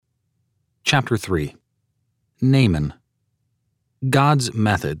Chapter 3. Naaman. God's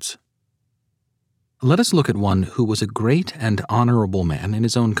Methods. Let us look at one who was a great and honorable man in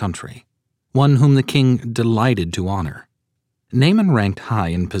his own country, one whom the king delighted to honor. Naaman ranked high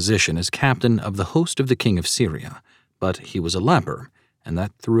in position as captain of the host of the king of Syria, but he was a leper, and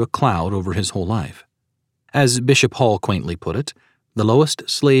that threw a cloud over his whole life. As Bishop Hall quaintly put it, the lowest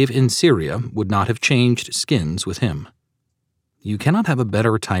slave in Syria would not have changed skins with him. You cannot have a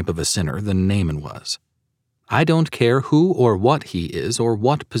better type of a sinner than Naaman was. I don't care who or what he is or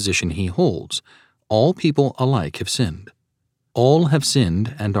what position he holds. All people alike have sinned. All have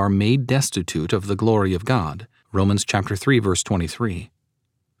sinned and are made destitute of the glory of God. Romans chapter 3, verse 23.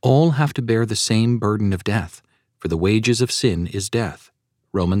 All have to bear the same burden of death, for the wages of sin is death.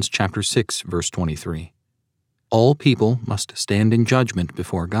 Romans chapter 6, verse 23. All people must stand in judgment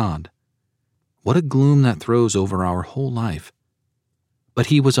before God. What a gloom that throws over our whole life. But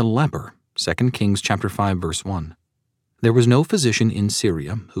he was a leper, 2 Kings chapter 5, verse 1. There was no physician in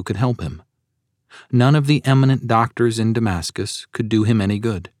Syria who could help him. None of the eminent doctors in Damascus could do him any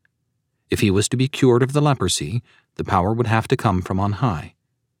good. If he was to be cured of the leprosy, the power would have to come from on high.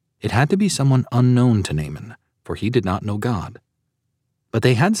 It had to be someone unknown to Naaman, for he did not know God. But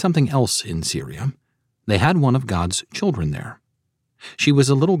they had something else in Syria. They had one of God's children there. She was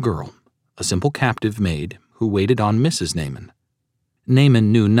a little girl, a simple captive maid, who waited on Mrs. Naaman.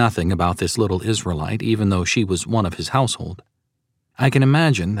 Naaman knew nothing about this little Israelite, even though she was one of his household. I can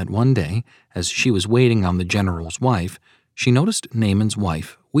imagine that one day, as she was waiting on the general's wife, she noticed Naaman's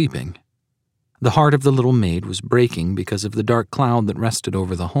wife weeping. The heart of the little maid was breaking because of the dark cloud that rested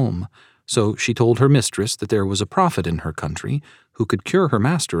over the home, so she told her mistress that there was a prophet in her country who could cure her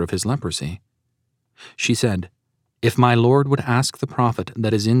master of his leprosy. She said, "If my lord would ask the prophet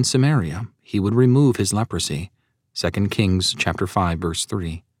that is in Samaria, he would remove his leprosy." 2 Kings chapter 5, verse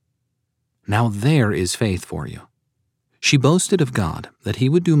 3. Now there is faith for you. She boasted of God that he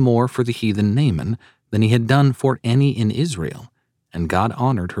would do more for the heathen Naaman than he had done for any in Israel, and God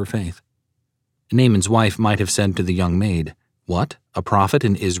honored her faith. Naaman's wife might have said to the young maid, "What, a prophet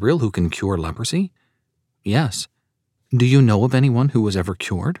in Israel who can cure leprosy?" Yes. Do you know of anyone who was ever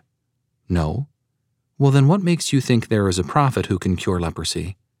cured? No. Well, then what makes you think there is a prophet who can cure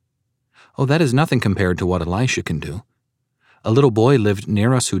leprosy? Oh, that is nothing compared to what Elisha can do. A little boy lived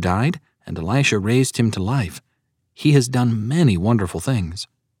near us who died, and Elisha raised him to life. He has done many wonderful things.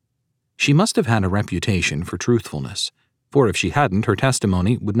 She must have had a reputation for truthfulness, for if she hadn't, her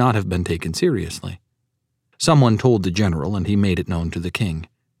testimony would not have been taken seriously. Someone told the general, and he made it known to the king.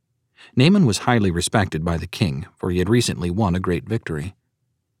 Naaman was highly respected by the king, for he had recently won a great victory.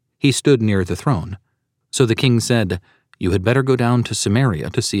 He stood near the throne, so the king said, "You had better go down to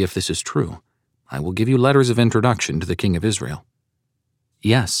Samaria to see if this is true. I will give you letters of introduction to the king of Israel."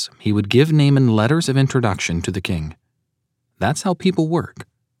 Yes, he would give Naaman letters of introduction to the king. That's how people work.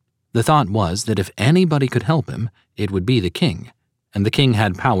 The thought was that if anybody could help him, it would be the king, and the king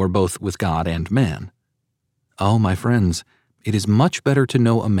had power both with God and man. Oh, my friends, it is much better to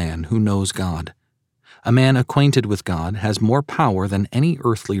know a man who knows God. A man acquainted with God has more power than any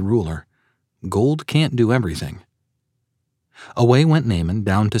earthly ruler. Gold can't do everything. Away went Naaman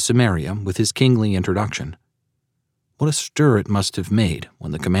down to Samaria with his kingly introduction. What a stir it must have made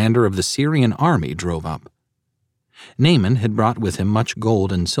when the commander of the Syrian army drove up. Naaman had brought with him much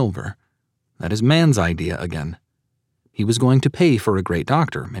gold and silver. That is man's idea again. He was going to pay for a great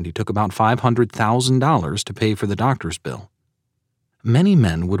doctor, and he took about $500,000 to pay for the doctor's bill. Many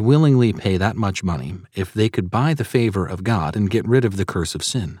men would willingly pay that much money if they could buy the favor of God and get rid of the curse of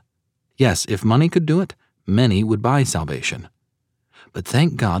sin. Yes, if money could do it, many would buy salvation. But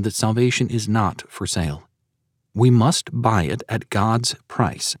thank God that salvation is not for sale. We must buy it at God's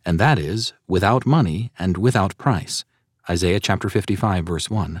price, and that is, without money and without price. Isaiah chapter 55, verse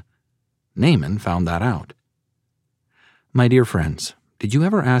 1. Naaman found that out. My dear friends, did you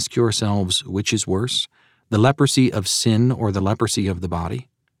ever ask yourselves which is worse, the leprosy of sin or the leprosy of the body?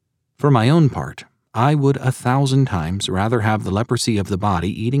 For my own part, I would 1,000 times rather have the leprosy of the body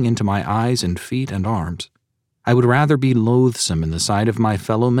eating into my eyes and feet and arms. I would rather be loathsome in the sight of my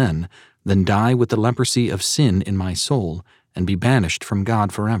fellow men than die with the leprosy of sin in my soul and be banished from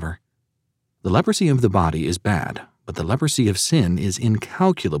God forever. The leprosy of the body is bad, but the leprosy of sin is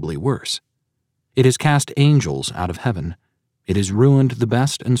incalculably worse. It has cast angels out of heaven. It has ruined the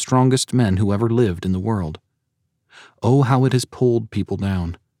best and strongest men who ever lived in the world. Oh, how it has pulled people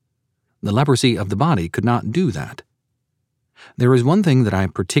down. The leprosy of the body could not do that. There is one thing that I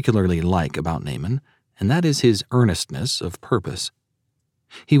particularly like about Naaman, and that is his earnestness of purpose.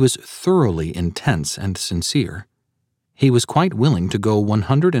 He was thoroughly intense and sincere. He was quite willing to go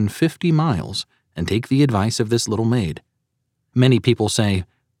 150 miles and take the advice of this little maid. Many people say,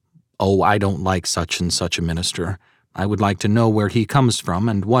 "Oh, I don't like such and such a minister. I would like to know where he comes from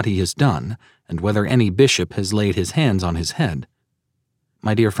and what he has done, and whether any bishop has laid his hands on his head."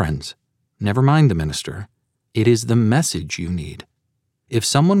 My dear friends, never mind the minister. It is the message you need. If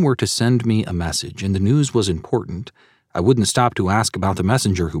someone were to send me a message and the news was important, I wouldn't stop to ask about the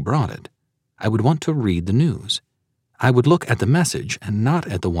messenger who brought it. I would want to read the news. I would look at the message and not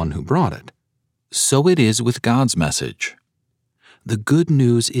at the one who brought it. So it is with God's message. The good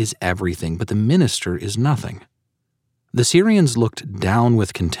news is everything, but the minister is nothing. The Syrians looked down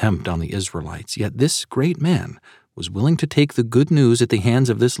with contempt on the Israelites, yet this great man was willing to take the good news at the hands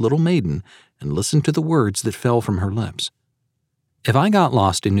of this little maiden and listen to the words that fell from her lips. If I got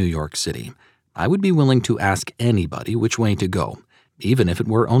lost in New York City, I would be willing to ask anybody which way to go, even if it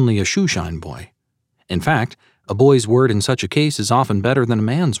were only a shoeshine boy. In fact, a boy's word in such a case is often better than a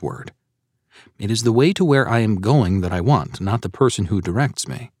man's word. It is the way to where I am going that I want, not the person who directs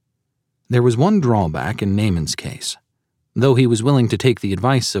me. There was one drawback in Naaman's case. Though he was willing to take the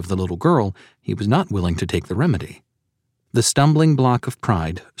advice of the little girl, he was not willing to take the remedy. The stumbling block of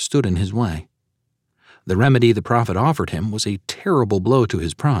pride stood in his way. The remedy the prophet offered him was a terrible blow to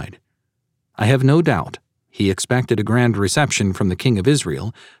his pride. I have no doubt he expected a grand reception from the king of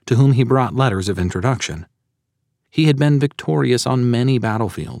Israel, to whom he brought letters of introduction. He had been victorious on many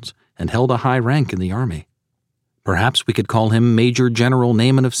battlefields and held a high rank in the army. Perhaps we could call him Major General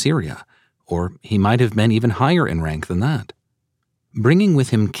Naaman of Syria, or he might have been even higher in rank than that. Bringing with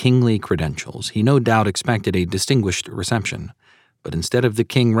him kingly credentials, he no doubt expected a distinguished reception, but instead of the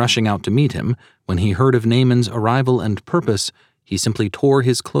king rushing out to meet him, when he heard of Naaman's arrival and purpose, he simply tore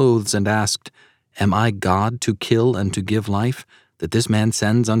his clothes and asked, "Am I God to kill and to give life, that this man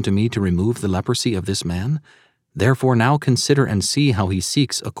sends unto me to remove the leprosy of this man? Therefore now consider and see how he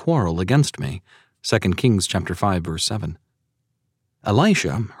seeks a quarrel against me." 2 Kings chapter 5, verse 7.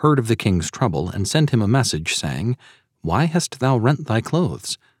 Elisha heard of the king's trouble and sent him a message, saying, "Why hast thou rent thy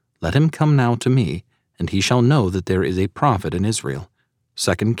clothes? Let him come now to me, and he shall know that there is a prophet in Israel."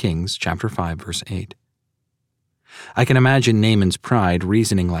 2 Kings chapter 5, verse 8. I can imagine Naaman's pride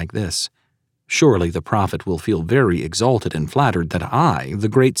reasoning like this: "Surely the prophet will feel very exalted and flattered that I, the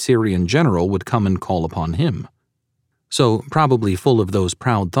great Syrian general, would come and call upon him." So, probably full of those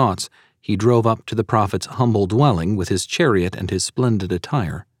proud thoughts, he drove up to the prophet's humble dwelling with his chariot and his splendid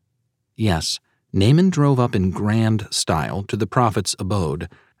attire. Yes, Naaman drove up in grand style to the prophet's abode,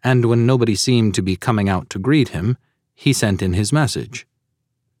 and when nobody seemed to be coming out to greet him, he sent in his message.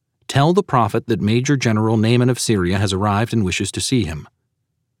 "Tell the prophet that Major General Naaman of Syria has arrived and wishes to see him."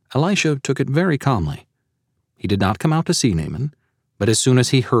 Elisha took it very calmly. He did not come out to see Naaman, but as soon as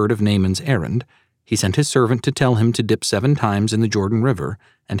he heard of Naaman's errand, he sent his servant to tell him to dip 7 times in the Jordan River,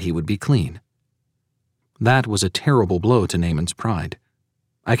 and he would be clean. That was a terrible blow to Naaman's pride.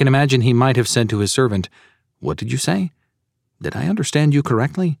 I can imagine he might have said to his servant, "What did you say? Did I understand you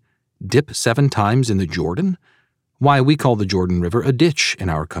correctly? Dip 7 times in the Jordan? Why, we call the Jordan River a ditch in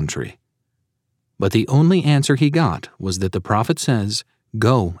our country." But the only answer he got was that the prophet says,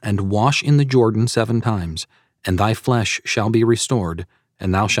 "Go and wash in the Jordan 7 times, and thy flesh shall be restored,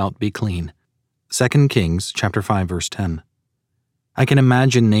 and thou shalt be clean." 2 Kings chapter 5, verse 10. I can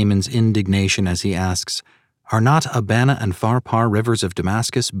imagine Naaman's indignation as he asks, "Are not Abana and Pharpar rivers of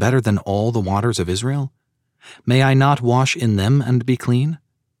Damascus better than all the waters of Israel? May I not wash in them and be clean?"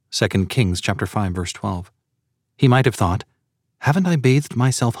 2 Kings chapter 5, verse 12. He might have thought, "Haven't I bathed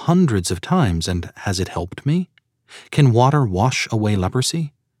myself hundreds of times, and has it helped me? Can water wash away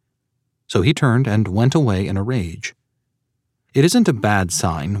leprosy?" So he turned and went away in a rage. It isn't a bad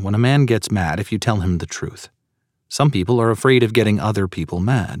sign when a man gets mad if you tell him the truth. Some people are afraid of getting other people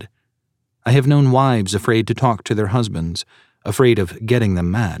mad. I have known wives afraid to talk to their husbands, afraid of getting them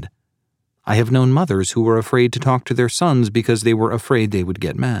mad. I have known mothers who were afraid to talk to their sons because they were afraid they would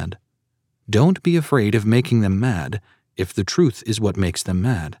get mad. Don't be afraid of making them mad if the truth is what makes them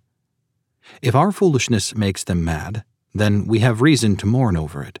mad. If our foolishness makes them mad, then we have reason to mourn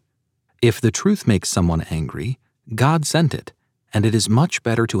over it. If the truth makes someone angry, God sent it, and it is much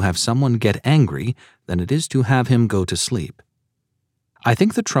better to have someone get angry than it is to have him go to sleep. I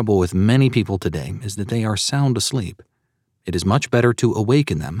think the trouble with many people today is that they are sound asleep. It is much better to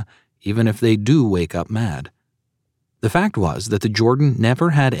awaken them, even if they do wake up mad. The fact was that the Jordan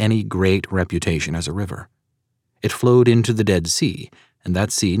never had any great reputation as a river. It flowed into the Dead Sea, and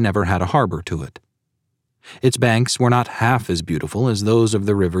that sea never had a harbor to it. Its banks were not half as beautiful as those of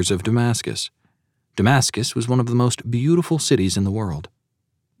the rivers of Damascus. Damascus was one of the most beautiful cities in the world.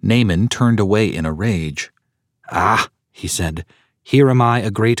 Naaman turned away in a rage. "Ah, He said, "Here am I,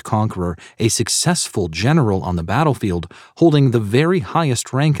 a great conqueror, a successful general on the battlefield, holding the very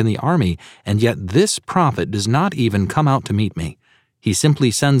highest rank in the army, and yet this prophet does not even come out to meet me. He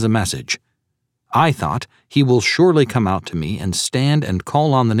simply sends a message. I thought, he will surely come out to me and stand and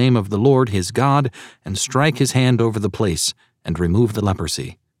call on the name of the Lord his God and strike his hand over the place and remove the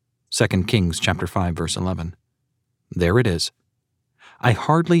leprosy." 2 Kings chapter 5, verse 11. There it is. I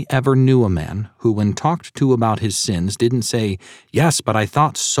hardly ever knew a man who, when talked to about his sins, didn't say, "Yes, but I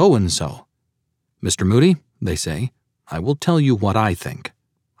thought so-and-so." "Mr. Moody," they say, "I will tell you what I think.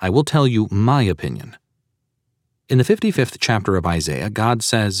 I will tell you my opinion." In the 55th chapter of Isaiah, God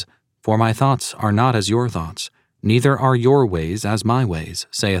says, "For my thoughts are not as your thoughts, neither are your ways as my ways,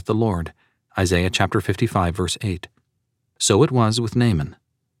 saith the Lord." Isaiah chapter 55, verse 8. So it was with Naaman.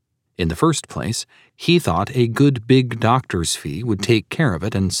 In the first place, he thought a good big doctor's fee would take care of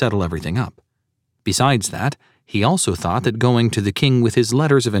it and settle everything up. Besides that, he also thought that going to the king with his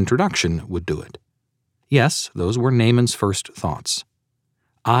letters of introduction would do it. Yes, those were Naaman's first thoughts.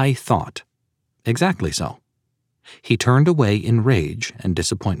 I thought. Exactly so. He turned away in rage and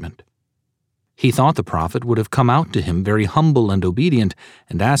disappointment. He thought the prophet would have come out to him very humble and obedient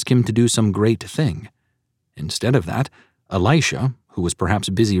and asked him to do some great thing. Instead of that, Elisha, who was perhaps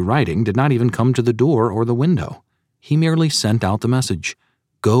busy writing, did not even come to the door or the window. He merely sent out the message,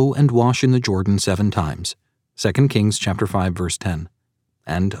 "Go and wash in the Jordan 7 times." 2 Kings chapter 5, verse 10.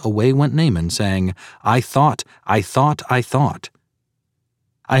 And away went Naaman, saying, I thought. I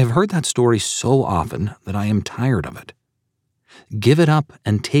have heard that story so often that I am tired of it. Give it up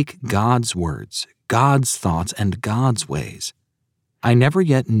and take God's words, God's thoughts, and God's ways. I never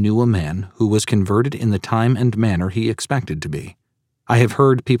yet knew a man who was converted in the time and manner he expected to be. I have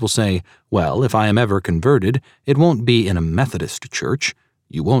heard people say, "Well, if I am ever converted, it won't be in a Methodist church.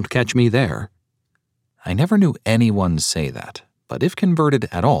 You won't catch me there." I never knew anyone say that, but if converted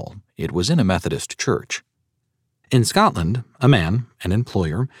at all, it was in a Methodist church. In Scotland, a man, an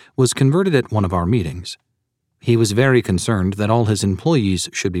employer, was converted at one of our meetings. He was very concerned that all his employees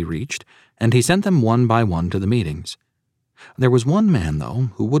should be reached, and he sent them one by one to the meetings. There was one man, though,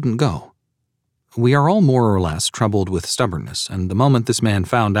 who wouldn't go. We are all more or less troubled with stubbornness, and the moment this man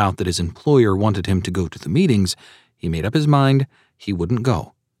found out that his employer wanted him to go to the meetings, he made up his mind he wouldn't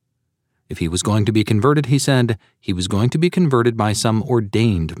go. If he was going to be converted, he said, he was going to be converted by some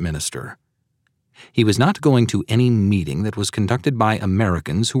ordained minister. He was not going to any meeting that was conducted by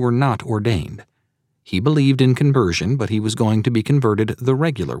Americans who were not ordained. He believed in conversion, but he was going to be converted the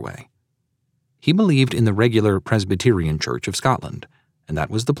regular way. He believed in the regular Presbyterian Church of Scotland, and that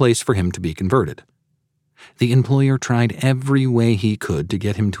was the place for him to be converted. The employer tried every way he could to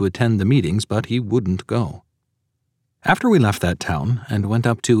get him to attend the meetings, but he wouldn't go. After we left that town and went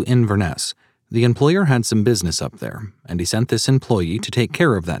up to Inverness, the employer had some business up there, and he sent this employee to take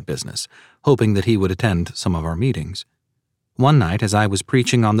care of that business, hoping that he would attend some of our meetings. One night, as I was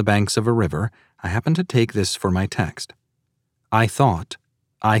preaching on the banks of a river, I happened to take this for my text. I thought.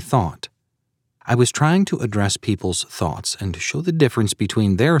 I was trying to address people's thoughts and show the difference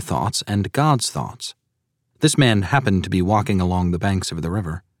between their thoughts and God's thoughts. This man happened to be walking along the banks of the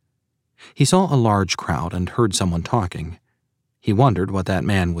river. He saw a large crowd and heard someone talking. He wondered what that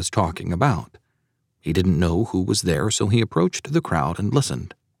man was talking about. He didn't know who was there, so he approached the crowd and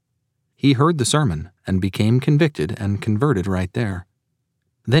listened. He heard the sermon and became convicted and converted right there.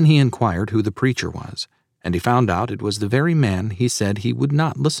 Then he inquired who the preacher was, and he found out it was the very man he said he would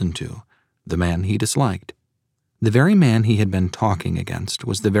not listen to, the man he disliked. The very man he had been talking against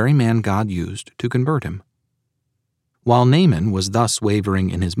was the very man God used to convert him. While Naaman was thus wavering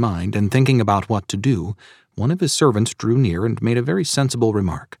in his mind and thinking about what to do, one of his servants drew near and made a very sensible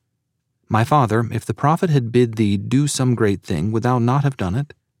remark. My father, if the prophet had bid thee do some great thing, would thou not have done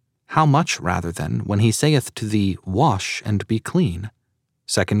it? How much rather then, when he saith to thee, Wash and be clean?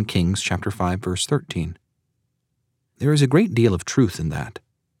 2 Kings chapter 5, verse 13. There is a great deal of truth in that.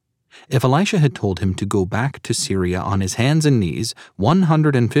 If Elisha had told him to go back to Syria on his hands and knees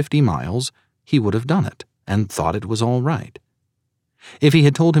 150 miles, he would have done it and thought it was all right. If he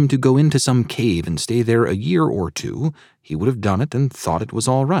had told him to go into some cave and stay there a year or two, he would have done it and thought it was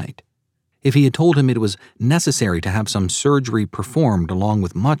all right. If he had told him it was necessary to have some surgery performed along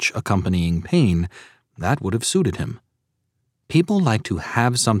with much accompanying pain, that would have suited him. People like to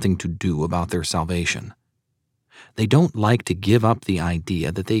have something to do about their salvation. They don't like to give up the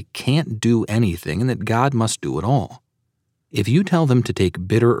idea that they can't do anything and that God must do it all. If you tell them to take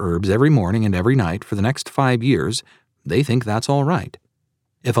bitter herbs every morning and every night for the next 5 years, they think that's all right.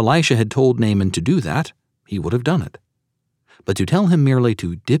 If Elisha had told Naaman to do that, he would have done it. But to tell him merely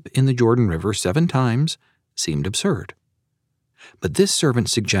to dip in the Jordan River 7 times seemed absurd. But this servant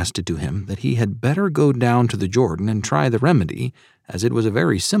suggested to him that he had better go down to the Jordan and try the remedy, as it was a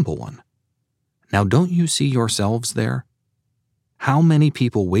very simple one. Now don't you see yourselves there? How many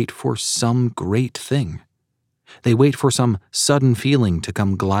people wait for some great thing? They wait for some sudden feeling to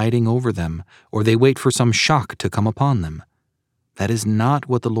come gliding over them, or they wait for some shock to come upon them. That is not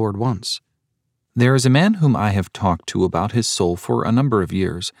what the Lord wants. There is a man whom I have talked to about his soul for a number of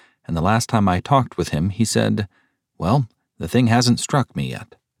years, and the last time I talked with him, he said, "Well, the thing hasn't struck me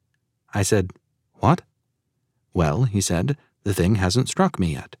yet." I said, "What?" "Well," he said, "the thing hasn't struck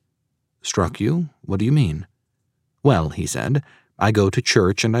me yet." "Struck you? What do you mean?" "Well," he said, "I go to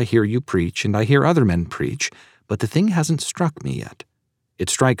church and I hear you preach and I hear other men preach, but the thing hasn't struck me yet. It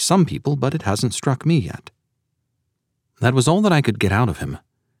strikes some people, but it hasn't struck me yet." That was all that I could get out of him.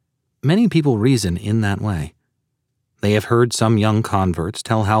 Many people reason in that way. They have heard some young converts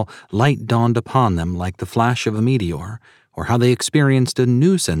tell how light dawned upon them like the flash of a meteor, or how they experienced a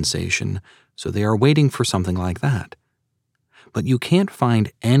new sensation, so they are waiting for something like that. But you can't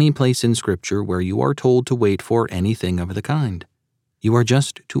find any place in Scripture where you are told to wait for anything of the kind. You are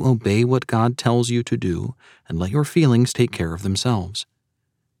just to obey what God tells you to do and let your feelings take care of themselves.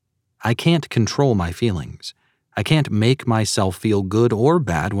 I can't control my feelings. I can't make myself feel good or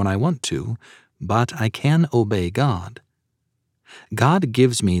bad when I want to, but I can obey God. God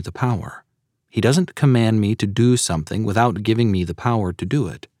gives me the power. He doesn't command me to do something without giving me the power to do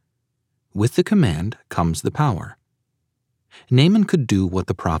it. With the command comes the power. Naaman could do what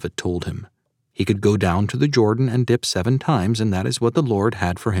the prophet told him. He could go down to the Jordan and dip 7 times, and that is what the Lord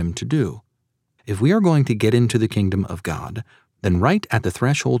had for him to do. If we are going to get into the kingdom of God, then right at the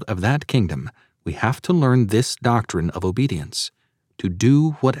threshold of that kingdom, we have to learn this doctrine of obedience, to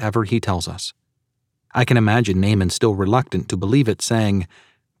do whatever he tells us. I can imagine Naaman still reluctant to believe it, saying,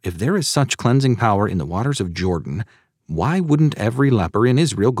 "If there is such cleansing power in the waters of Jordan, why wouldn't every leper in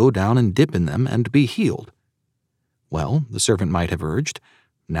Israel go down and dip in them and be healed?" Well, the servant might have urged,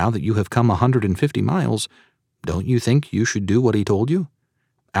 "Now that you have come 150 miles, don't you think you should do what he told you?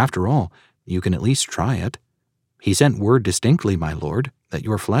 After all, you can at least try it. He sent word distinctly, my lord, that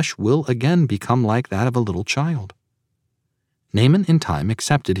your flesh will again become like that of a little child." Naaman in time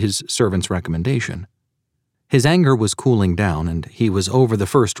accepted his servant's recommendation. His anger was cooling down, and he was over the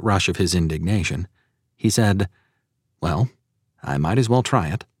first rush of his indignation. He said, "Well, I might as well try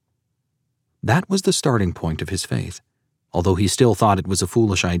it." That was the starting point of his faith, although he still thought it was a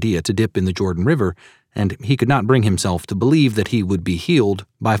foolish idea to dip in the Jordan River, and he could not bring himself to believe that he would be healed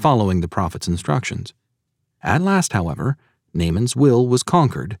by following the prophet's instructions. At last, however, Naaman's will was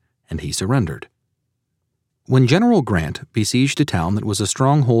conquered, and he surrendered. When General Grant besieged a town that was a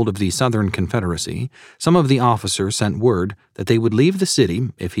stronghold of the Southern Confederacy, some of the officers sent word that they would leave the city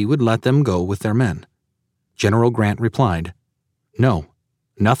if he would let them go with their men. General Grant replied, "No,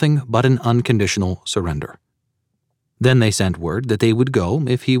 nothing but an unconditional surrender." Then they sent word that they would go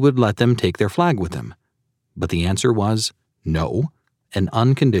if he would let them take their flag with them. But the answer was, no, an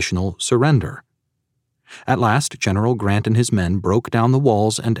unconditional surrender. At last, General Grant and his men broke down the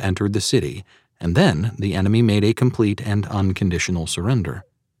walls and entered the city, and then the enemy made a complete and unconditional surrender.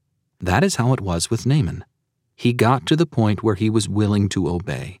 That is how it was with Naaman. He got to the point where he was willing to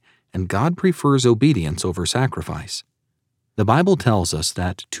obey, and God prefers obedience over sacrifice. The Bible tells us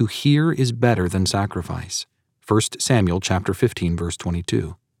that to hear is better than sacrifice. 1 Samuel chapter 15, verse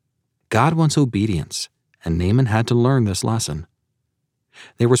 22. God wants obedience, and Naaman had to learn this lesson.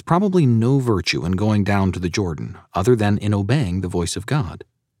 There was probably no virtue in going down to the Jordan other than in obeying the voice of God.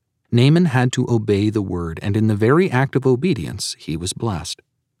 Naaman had to obey the word, and in the very act of obedience, he was blessed.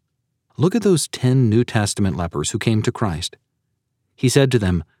 Look at those 10 New Testament lepers who came to Christ. He said to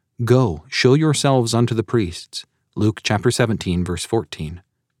them, "Go, show yourselves unto the priests." Luke chapter 17, verse 14.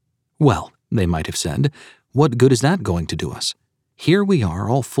 Well, they might have said, what good is that going to do us? Here we are,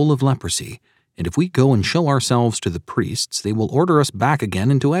 all full of leprosy, and if we go and show ourselves to the priests, they will order us back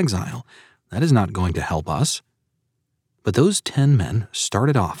again into exile. That is not going to help us. But those 10 men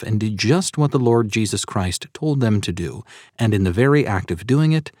started off and did just what the Lord Jesus Christ told them to do, and in the very act of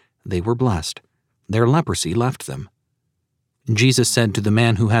doing it, they were blessed. Their leprosy left them. Jesus said to the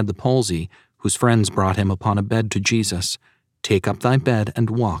man who had the palsy, whose friends brought him upon a bed to Jesus, "Take up thy bed and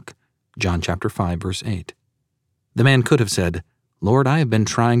walk." John chapter 5, verse 8. The man could have said, "Lord, I have been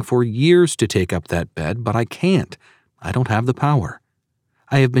trying for years to take up that bed, but I can't. I don't have the power.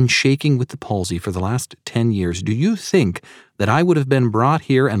 I have been shaking with the palsy for the last 10 years. Do you think that I would have been brought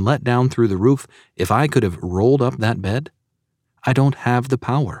here and let down through the roof if I could have rolled up that bed? I don't have the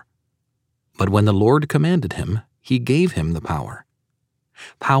power." But when the Lord commanded him, he gave him the power.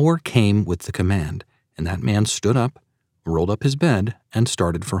 Power came with the command, and that man stood up, rolled up his bed, and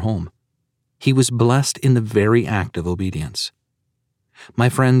started for home. He was blessed in the very act of obedience. My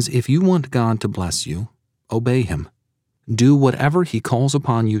friends, if you want God to bless you, obey Him. Do whatever He calls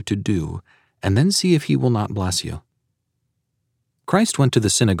upon you to do, and then see if He will not bless you. Christ went to the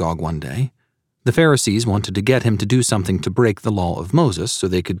synagogue one day. The Pharisees wanted to get Him to do something to break the law of Moses so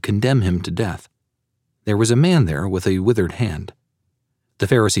they could condemn Him to death. There was a man there with a withered hand. The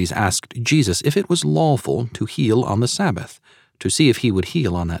Pharisees asked Jesus if it was lawful to heal on the Sabbath, to see if He would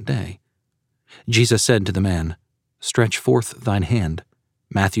heal on that day. Jesus said to the man, "Stretch forth thine hand."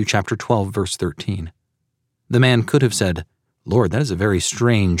 Matthew chapter 12, verse 13. The man could have said, "Lord, that is a very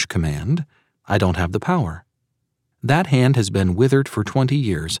strange command. I don't have the power. That hand has been withered for 20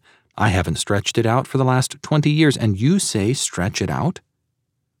 years. I haven't stretched it out for the last 20 years, and you say stretch it out?"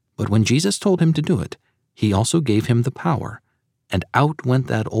 But when Jesus told him to do it, He also gave him the power, and out went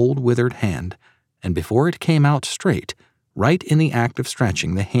that old withered hand, and before it came out straight, right in the act of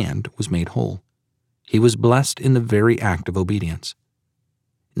stretching, the hand was made whole. He was blessed in the very act of obedience.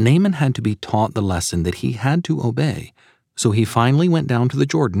 Naaman had to be taught the lesson that he had to obey, so he finally went down to the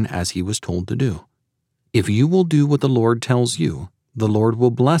Jordan as he was told to do. If you will do what the Lord tells you, the Lord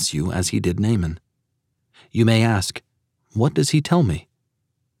will bless you as He did Naaman. You may ask, what does He tell me?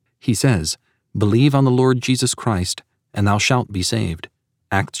 He says, "Believe on the Lord Jesus Christ, and thou shalt be saved."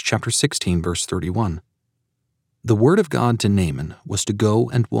 Acts chapter 16, verse 31. The word of God to Naaman was to go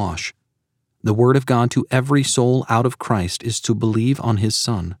and wash. The word of God to every soul out of Christ is to believe on His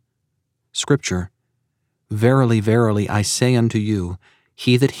Son. Scripture, "Verily, verily, I say unto you,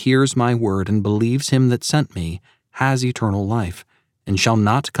 he that hears my word and believes Him that sent me has eternal life, and shall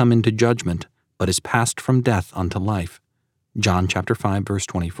not come into judgment, but is passed from death unto life." John chapter 5, verse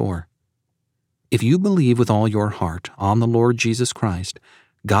 24. If you believe with all your heart on the Lord Jesus Christ,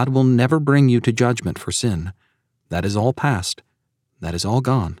 God will never bring you to judgment for sin. That is all past. That is all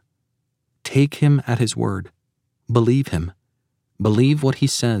gone. Take Him at His word. Believe Him. Believe what He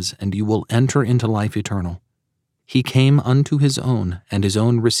says, and you will enter into life eternal. He came unto His own, and His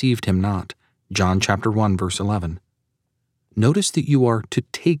own received Him not. John chapter 1, verse 11. Notice that you are to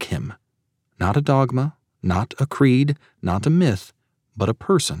take Him, not a dogma, not a creed, not a myth, but a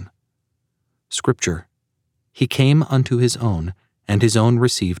person. Scripture, "He came unto His own, and His own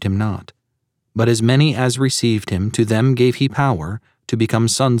received Him not. But as many as received Him, to them gave He power to become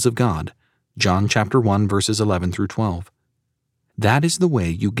sons of God." John chapter 1, verses 11 through 12. That is the way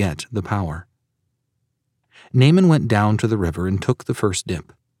you get the power. Naaman went down to the river and took the first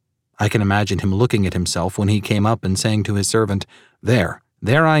dip. I can imagine him looking at himself when he came up and saying to his servant, There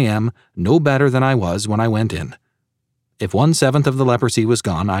I am, no better than I was when I went in. If 1/7 of the leprosy was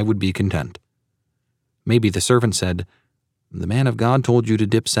gone, I would be content." Maybe the servant said, "The man of God told you to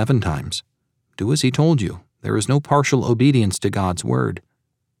dip 7 times. Do as he told you. There is no partial obedience to God's word."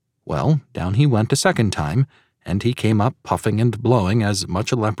 Well, down he went a 2nd time, and he came up puffing and blowing as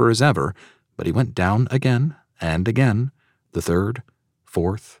much a leper as ever, but he went down again and again, the 3rd,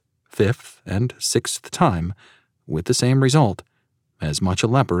 4th, 5th, and 6th time, with the same result, as much a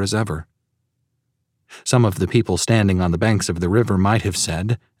leper as ever. Some of the people standing on the banks of the river might have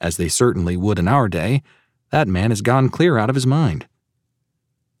said, as they certainly would in our day, "That man has gone clear out of his mind."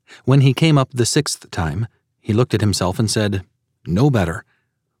 When he came up the 6th time, he looked at himself and said, "No better.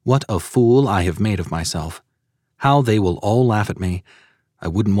 What a fool I have made of myself. How they will all laugh at me. I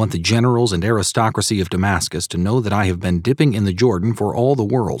wouldn't want the generals and aristocracy of Damascus to know that I have been dipping in the Jordan for all the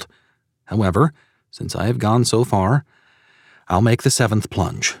world. However, since I have gone so far, I'll make the 7th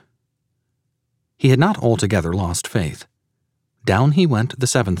plunge." He had not altogether lost faith. Down he went the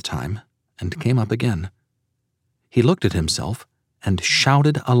 7th time, and came up again. He looked at himself, and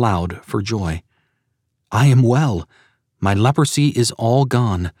shouted aloud for joy. "I am well. My leprosy is all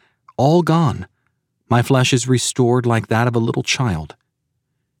gone, all gone. My flesh is restored like that of a little child."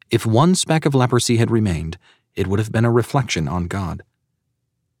 If 1 speck of leprosy had remained, it would have been a reflection on God.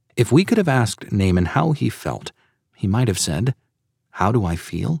 If we could have asked Naaman how he felt, he might have said, "How do I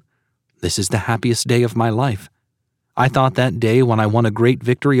feel? This is the happiest day of my life. I thought that day when I won a great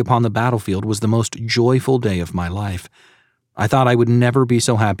victory upon the battlefield was the most joyful day of my life. I thought I would never be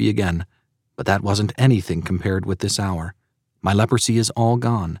so happy again, but that wasn't anything compared with this hour. My leprosy is all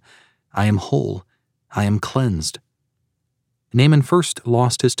gone. I am whole. I am cleansed." Naaman first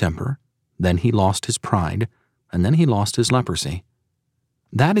lost his temper, then he lost his pride, and then he lost his leprosy.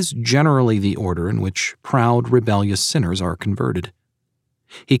 That is generally the order in which proud, rebellious sinners are converted.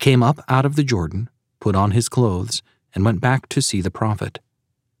 He came up out of the Jordan, put on his clothes, and went back to see the prophet.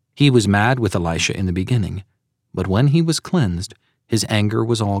 He was mad with Elisha in the beginning, but when he was cleansed, his anger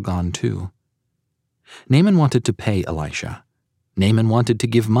was all gone too. Naaman wanted to pay Elisha. Naaman wanted to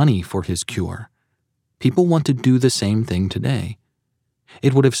give money for his cure. People want to do the same thing today.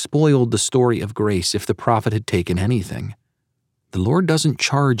 It would have spoiled the story of grace if the prophet had taken anything. The Lord doesn't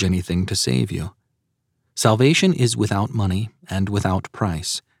charge anything to save you. Salvation is without money and without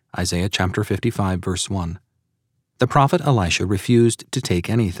price. Isaiah chapter 55, verse 1. The prophet Elisha refused to take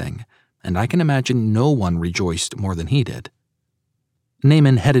anything, and I can imagine no one rejoiced more than he did.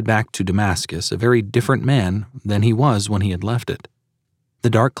 Naaman headed back to Damascus a very different man than he was when he had left it. The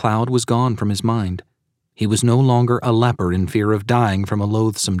dark cloud was gone from his mind. He was no longer a leper in fear of dying from a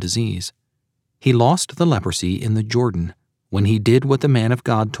loathsome disease. He lost the leprosy in the Jordan when he did what the man of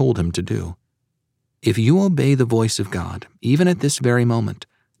God told him to do. If you obey the voice of God, even at this very moment,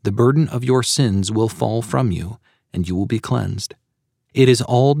 the burden of your sins will fall from you, and you will be cleansed. It is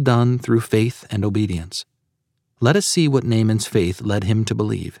all done through faith and obedience. Let us see what Naaman's faith led him to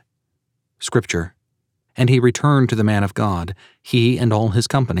believe. Scripture: "And he returned to the man of God, he and all his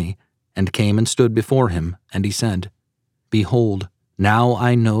company, and came and stood before him, and he said, Behold, now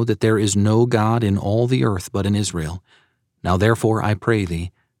I know that there is no God in all the earth but in Israel. Now therefore I pray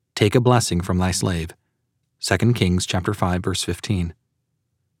thee, take a blessing from thy slave." 2 Kings chapter 5, verse 15.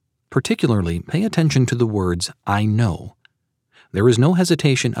 Particularly, pay attention to the words, "I know." There is no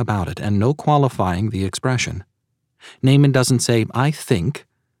hesitation about it and no qualifying the expression. Naaman doesn't say, "I think."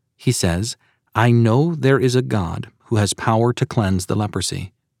 He says, "I know there is a God who has power to cleanse the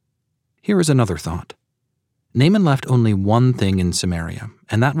leprosy." Here is another thought. Naaman left only one thing in Samaria,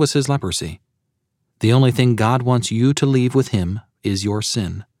 and that was his leprosy. The only thing God wants you to leave with him is your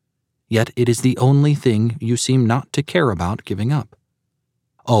sin. Yet it is the only thing you seem not to care about giving up.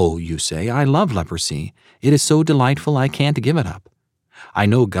 "Oh," you say, "I love leprosy. It is so delightful I can't give it up. I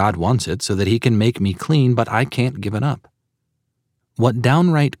know God wants it so that he can make me clean, but I can't give it up." What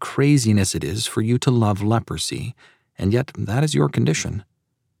downright craziness it is for you to love leprosy, and yet that is your condition.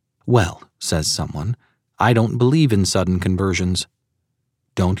 "Well," says someone, "I don't believe in sudden conversions."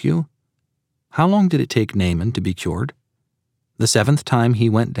 Don't you? How long did it take Naaman to be cured? The 7th time he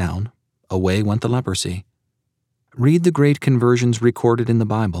went down, away went the leprosy. Read the great conversions recorded in the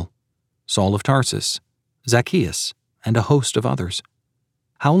Bible: Saul of Tarsus, Zacchaeus, and a host of others.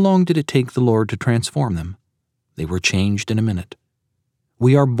 How long did it take the Lord to transform them? They were changed in a minute.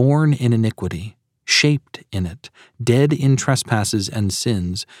 We are born in iniquity, shaped in it, dead in trespasses and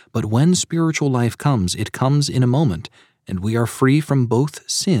sins, but when spiritual life comes, it comes in a moment, and we are free from both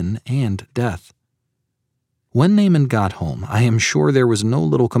sin and death. When Naaman got home, I am sure there was no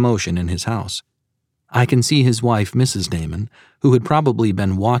little commotion in his house. I can see his wife, Mrs. Naaman, who had probably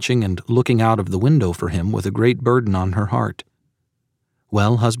been watching and looking out of the window for him with a great burden on her heart.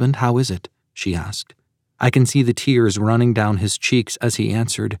 "Well, husband, how is it?" she asked. I can see the tears running down his cheeks as he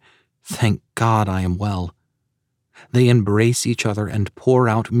answered, "Thank God I am well." They embrace each other and pour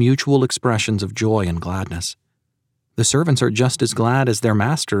out mutual expressions of joy and gladness. The servants are just as glad as their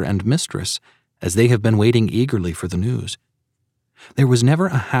master and mistress, as they have been waiting eagerly for the news. There was never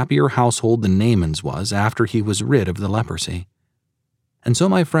a happier household than Naaman's was after he was rid of the leprosy. And so,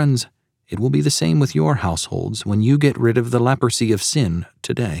 my friends, it will be the same with your households when you get rid of the leprosy of sin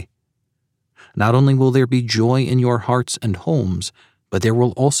today. Not only will there be joy in your hearts and homes, but there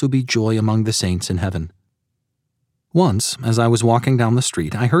will also be joy among the saints in heaven. Once, as I was walking down the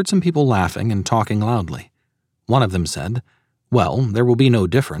street, I heard some people laughing and talking loudly. One of them said, "Well, there will be no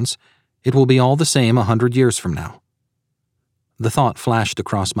difference. It will be all the same 100 years from now." The thought flashed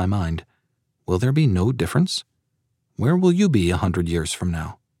across my mind, will there be no difference? Where will you be 100 years from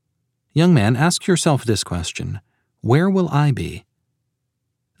now? Young man, ask yourself this question: where will I be?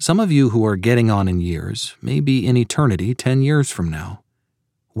 Some of you who are getting on in years may be in eternity 10 years from now.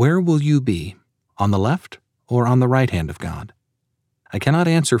 Where will you be, on the left or on the right hand of God? I cannot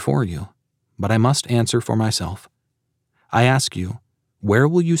answer for you, but I must answer for myself. I ask you, where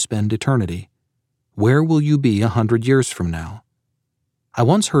will you spend eternity? Where will you be 100 years from now? I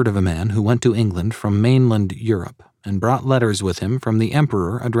once heard of a man who went to England from mainland Europe and brought letters with him from the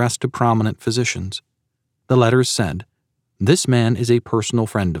emperor addressed to prominent physicians. The letters said, "This man is a personal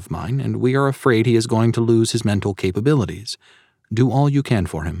friend of mine, and we are afraid he is going to lose his mental capabilities. Do all you can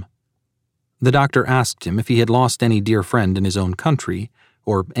for him." The doctor asked him if he had lost any dear friend in his own country,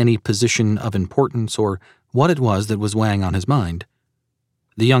 or any position of importance, or what it was that was weighing on his mind.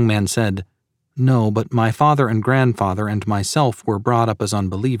 The young man said, "No, but my father and grandfather and myself were brought up as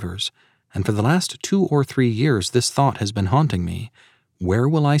unbelievers, and for the last 2 or 3 years this thought has been haunting me. Where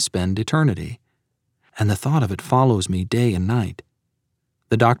will I spend eternity? And the thought of it follows me day and night."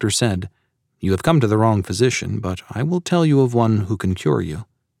 The doctor said, "You have come to the wrong physician, but I will tell you of one who can cure you.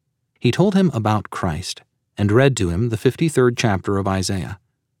 He told him about Christ and read to him the 53rd chapter of Isaiah.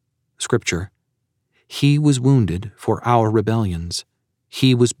 Scripture: He was wounded for our rebellions.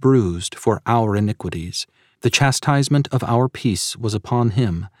 He was bruised for our iniquities. The chastisement of our peace was upon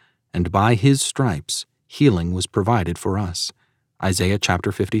him, and by his stripes healing was provided for us. Isaiah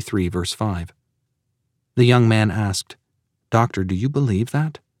chapter 53, verse 5. The young man asked, "Doctor, do you believe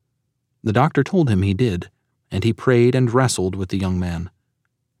that?" The doctor told him he did, and he prayed and wrestled with the young man.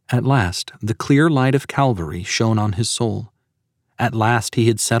 At last, the clear light of Calvary shone on his soul. At last he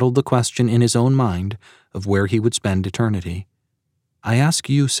had settled the question in his own mind of where he would spend eternity. I ask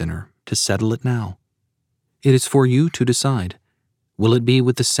you, sinner, to settle it now. It is for you to decide. Will it be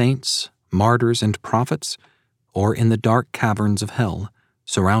with the saints, martyrs, and prophets, or in the dark caverns of hell,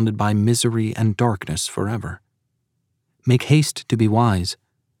 surrounded by misery and darkness forever? Make haste to be wise,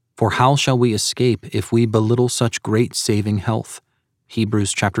 for how shall we escape if we belittle such great saving health?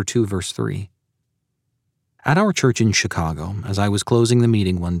 Hebrews chapter 2, verse 3. At our church in Chicago, as I was closing the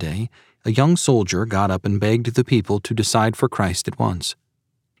meeting one day, a young soldier got up and begged the people to decide for Christ at once.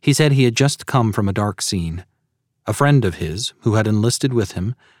 He said he had just come from a dark scene. A friend of his, who had enlisted with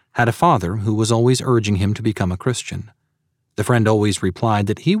him, had a father who was always urging him to become a Christian. The friend always replied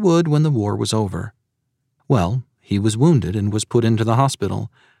that he would when the war was over. Well, he was wounded and was put into the hospital,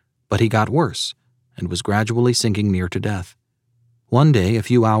 but he got worse and was gradually sinking near to death. One day, a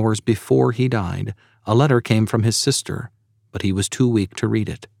few hours before he died, a letter came from his sister, but he was too weak to read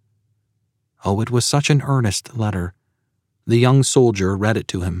it. Oh, it was such an earnest letter. The young soldier read it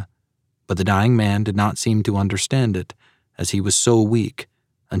to him, but the dying man did not seem to understand it, as he was so weak,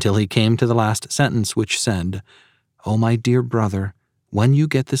 until he came to the last sentence, which said, "Oh, my dear brother, when you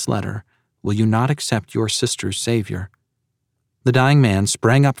get this letter, will you not accept your sister's Savior?" The dying man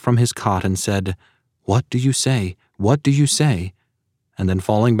sprang up from his cot and said, "What do you say? What do you say?" And then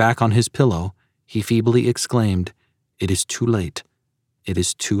falling back on his pillow, he feebly exclaimed, "It is too late. It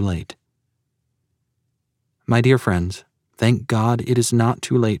is too late." My dear friends, thank God it is not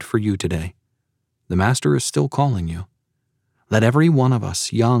too late for you today. The Master is still calling you. Let every one of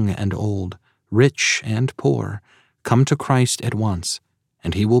us, young and old, rich and poor, come to Christ at once,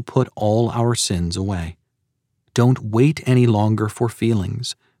 and he will put all our sins away. Don't wait any longer for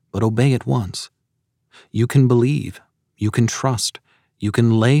feelings, but obey at once. You can believe, you can trust, you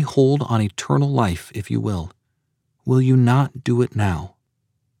can lay hold on eternal life if you will. Will you not do it now?